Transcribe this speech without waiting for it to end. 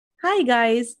Hi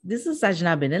guys, this is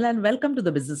Sajna Binil and welcome to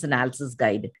the Business Analysis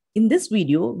Guide. In this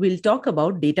video, we'll talk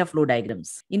about data flow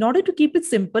diagrams. In order to keep it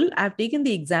simple, I've taken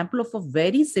the example of a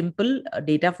very simple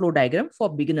data flow diagram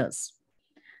for beginners.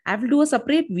 I will do a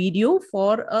separate video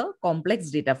for a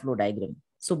complex data flow diagram.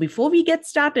 So before we get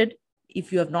started,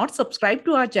 if you have not subscribed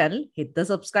to our channel, hit the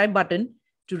subscribe button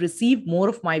to receive more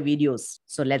of my videos.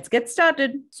 So let's get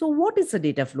started. So what is a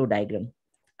data flow diagram?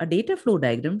 A data flow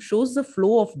diagram shows the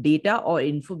flow of data or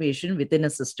information within a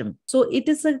system. So it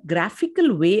is a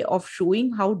graphical way of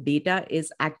showing how data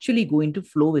is actually going to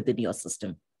flow within your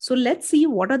system. So let's see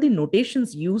what are the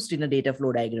notations used in a data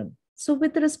flow diagram. So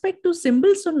with respect to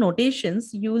symbols or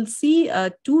notations, you will see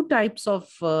two types of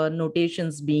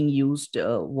notations being used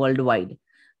worldwide.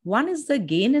 One is the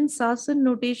Gain and Sarson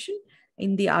notation,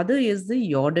 and the other is the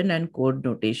Jordan and Code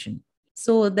notation.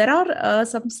 So there are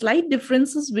some slight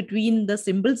differences between the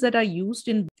symbols that are used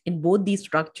in both these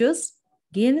structures.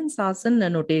 Gain and Sarson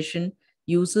notation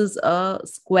uses a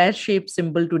square-shaped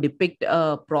symbol to depict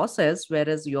a process,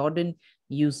 whereas Jordan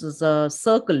uses a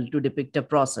circle to depict a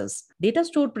process. Data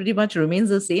stored pretty much remains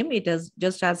the same. It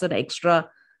just has an extra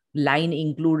line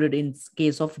included in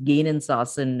case of Gain and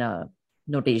Sarson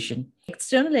notation.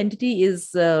 External entity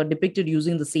is depicted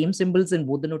using the same symbols in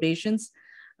both the notations.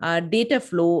 Data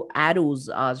flow arrows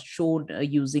are shown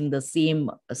using the same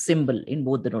symbol in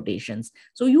both the notations.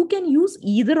 So you can use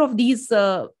either of these,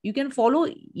 you can follow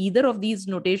either of these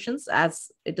notations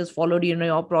as it is followed in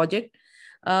your project.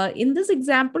 In this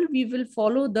example, we will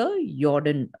follow the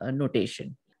Jordan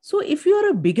notation. So if you are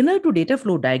a beginner to data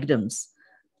flow diagrams,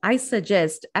 I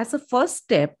suggest as a first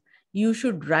step, you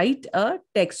should write a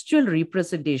textual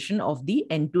representation of the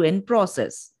end-to-end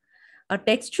process. A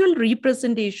textual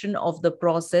representation of the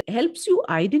process helps you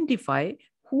identify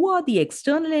who are the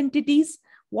external entities,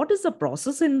 what is the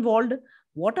process involved,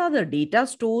 what are the data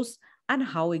stores, and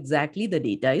how exactly the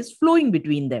data is flowing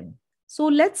between them. So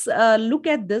let's look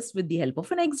at this with the help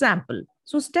of an example.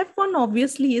 So step one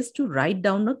obviously is to write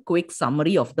down a quick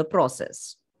summary of the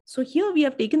process. So here we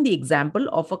have taken the example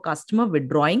of a customer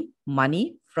withdrawing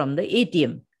money from the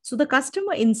ATM. So the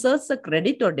customer inserts a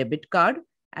credit or debit card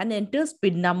and enters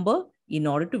PIN number in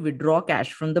order to withdraw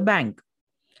cash from the bank.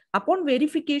 Upon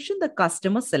verification, the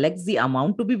customer selects the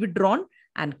amount to be withdrawn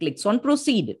and clicks on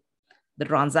proceed. The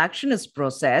transaction is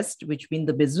processed, which means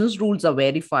the business rules are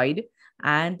verified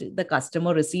and the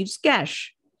customer receives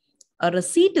cash. A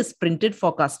receipt is printed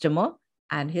for customer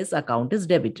and his account is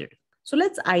debited. So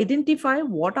let's identify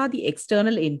what are the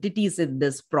external entities in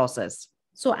this process.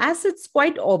 So as it's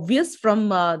quite obvious from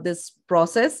this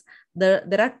process, there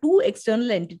are two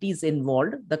external entities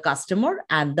involved, the customer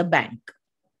and the bank.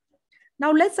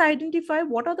 Now let's identify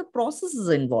what are the processes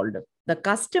involved. The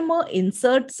customer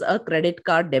inserts a credit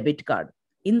card, debit card.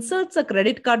 Inserts a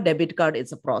credit card, debit card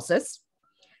is a process.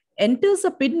 Enters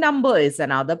a PIN number is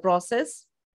another process.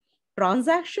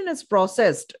 Transaction is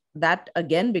processed. That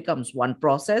again becomes one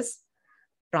process.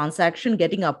 Transaction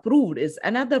getting approved is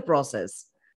another process.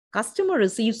 Customer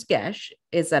receives cash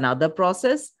is another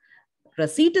process.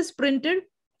 Receipt is printed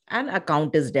and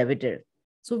account is debited.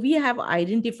 So we have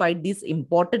identified these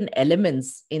important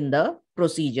elements in the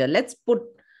procedure. Let's put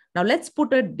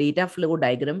a data flow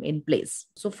diagram in place.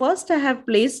 So first I have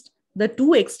placed the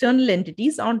two external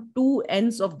entities on two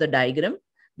ends of the diagram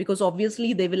because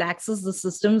obviously they will access the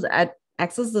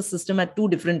system at two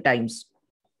different times.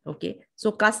 Okay,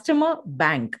 so customer,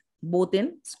 bank, both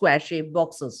in square-shaped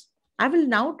boxes. I will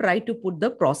now try to put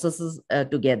the processes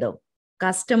together.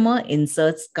 Customer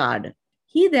inserts card.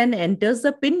 He then enters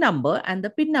the PIN number and the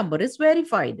PIN number is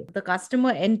verified. The customer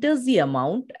enters the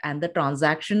amount and the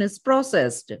transaction is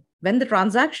processed. When the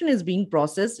transaction is being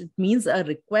processed, it means a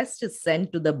request is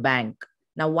sent to the bank.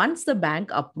 Now, once the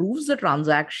bank approves the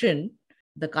transaction,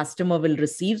 the customer will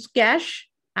receive cash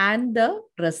and the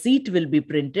receipt will be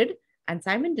printed, and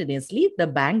simultaneously the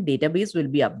bank database will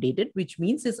be updated, which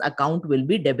means his account will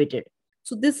be debited.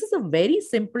 So this is a very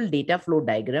simple data flow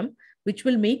diagram, which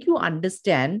will make you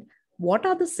understand what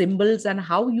are the symbols and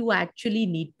how you actually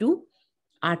need to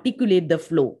articulate the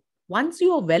flow. Once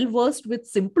you are well versed with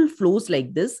simple flows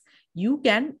like this, you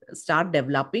can start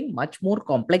developing much more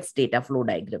complex data flow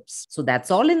diagrams. So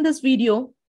that's all in this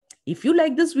video. If you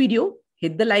like this video,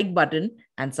 hit the like button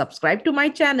and subscribe to my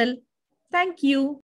channel. Thank you.